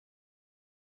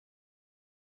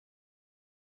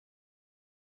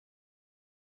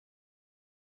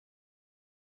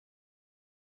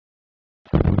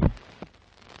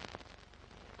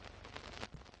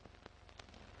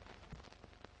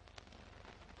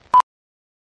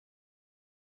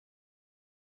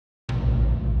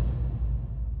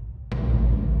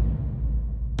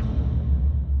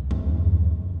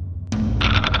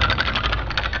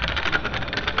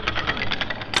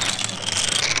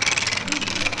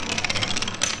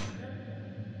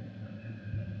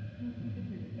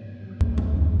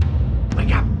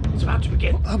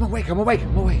I'm awake, I'm awake,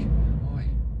 I'm awake.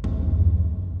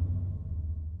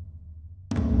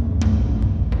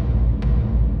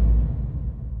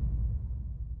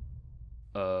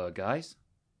 Guys?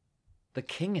 The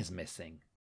king is missing.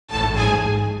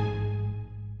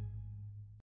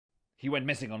 He went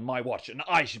missing on my watch, and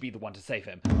I should be the one to save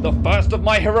him. The first of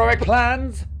my heroic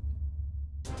plans?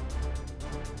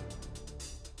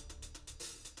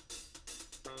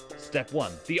 Step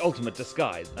 1. The ultimate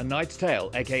disguise. A knight's tale,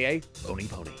 aka Bony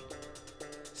Pony.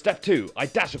 Step 2. I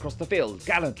dash across the field,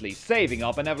 gallantly saving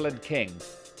our benevolent king.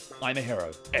 I'm a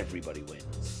hero. Everybody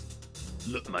wins.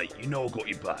 Look, mate, you know I got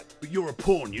your back, but you're a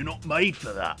pawn. You're not made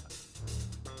for that.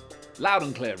 Loud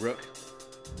and clear, Rook.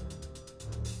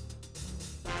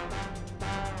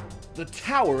 The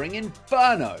towering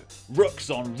inferno. Rooks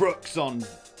on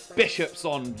bishops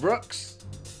on rooks.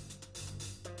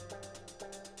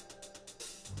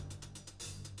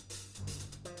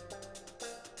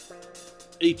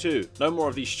 E2, no more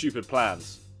of these stupid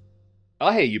plans.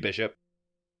 I hear you, Bishop.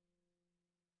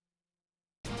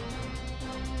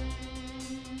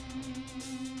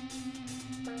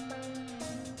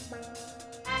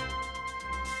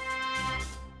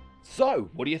 So,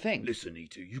 what do you think? Listen,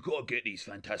 E2, you gotta get these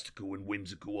fantastical and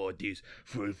whimsical ideas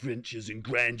for adventures and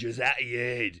grandeurs out of your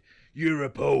head. You're a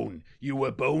pawn. You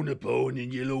were born a pawn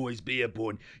and you'll always be a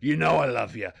pawn. You know I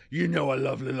love you. You know I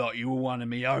love the lot. You were one of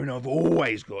me own. I've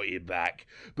always got your back.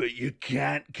 But you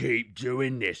can't keep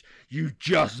doing this. You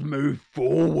just move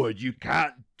forward. You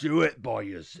can't do it by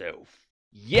yourself.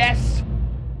 Yes,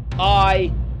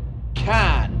 I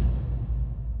can.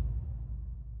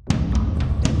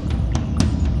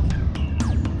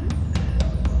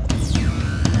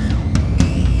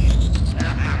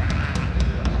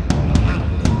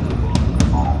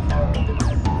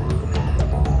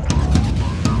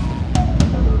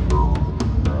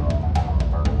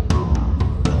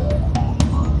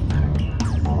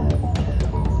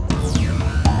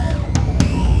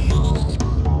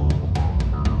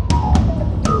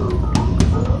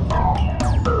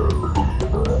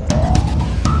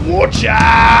 Watch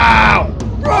out!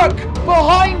 Rook!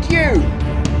 Behind you!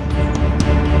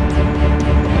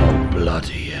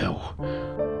 Bloody hell.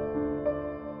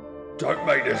 Don't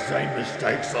make the same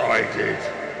mistakes I did.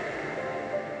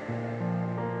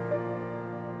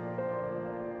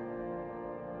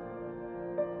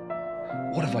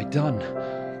 What have I done?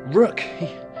 Rook,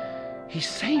 he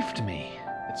saved me.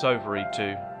 It's over,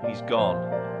 E2. He's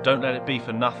gone. Don't let it be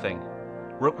for nothing.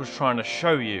 Rook was trying to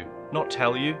show you, not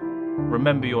tell you.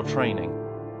 Remember your training.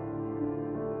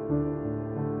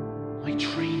 My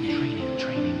training. Remember my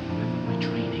training. My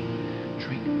training.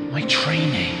 Remember my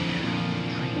training.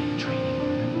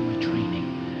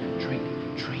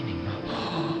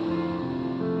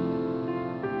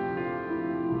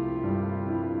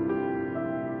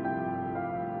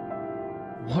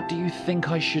 What do you think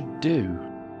I should do?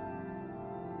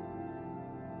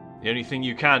 The only thing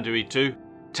you can do, E2,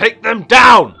 take them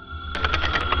down!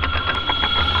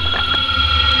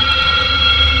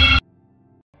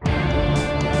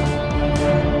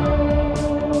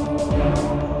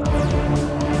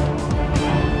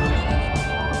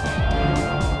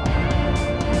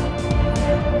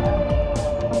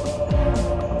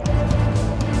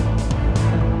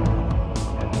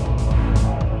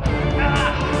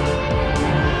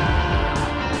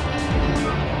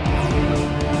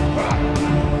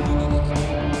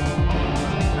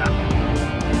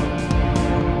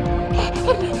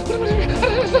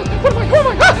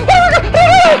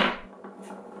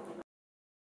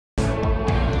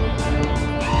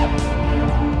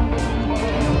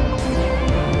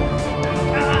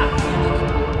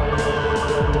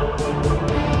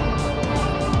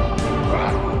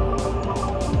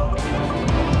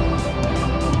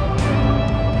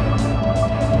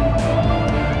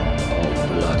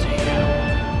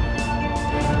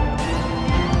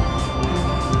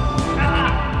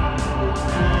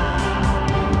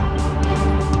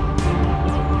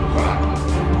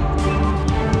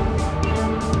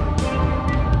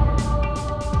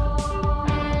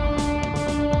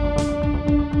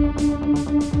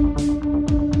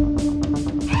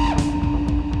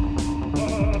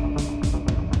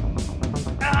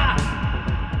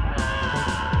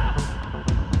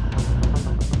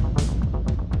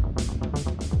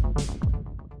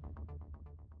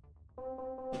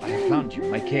 I have found you,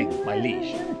 my king, my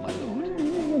liege, my lord.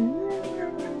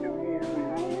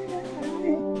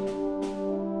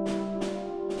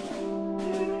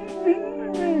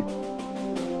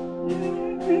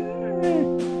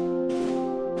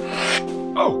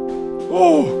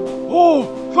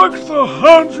 Thanks to the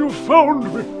hand you found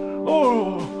me.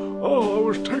 I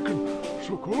was taken,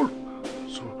 so cold,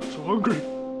 so hungry.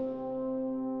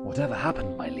 Whatever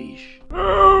happened, my liege?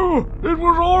 Oh, it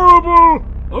was horrible!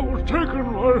 I was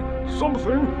taken by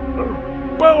something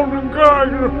and bound and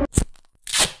gagged.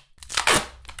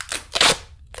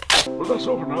 But that's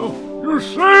over now. You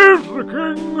saved the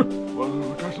king!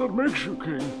 Well, I guess that makes you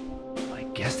king. I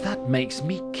guess that makes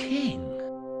me king.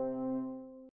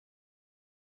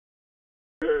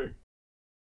 Hey.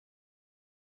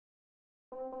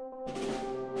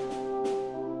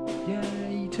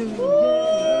 Yay to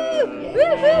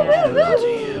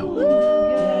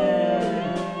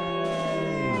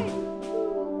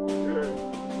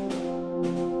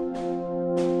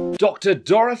Dr.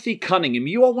 Dorothy Cunningham,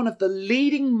 you are one of the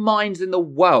leading minds in the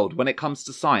world when it comes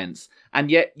to science,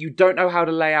 and yet you don't know how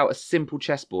to lay out a simple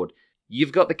chessboard.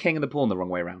 You've got the king and the pawn the wrong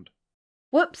way around.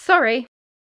 Whoops, sorry.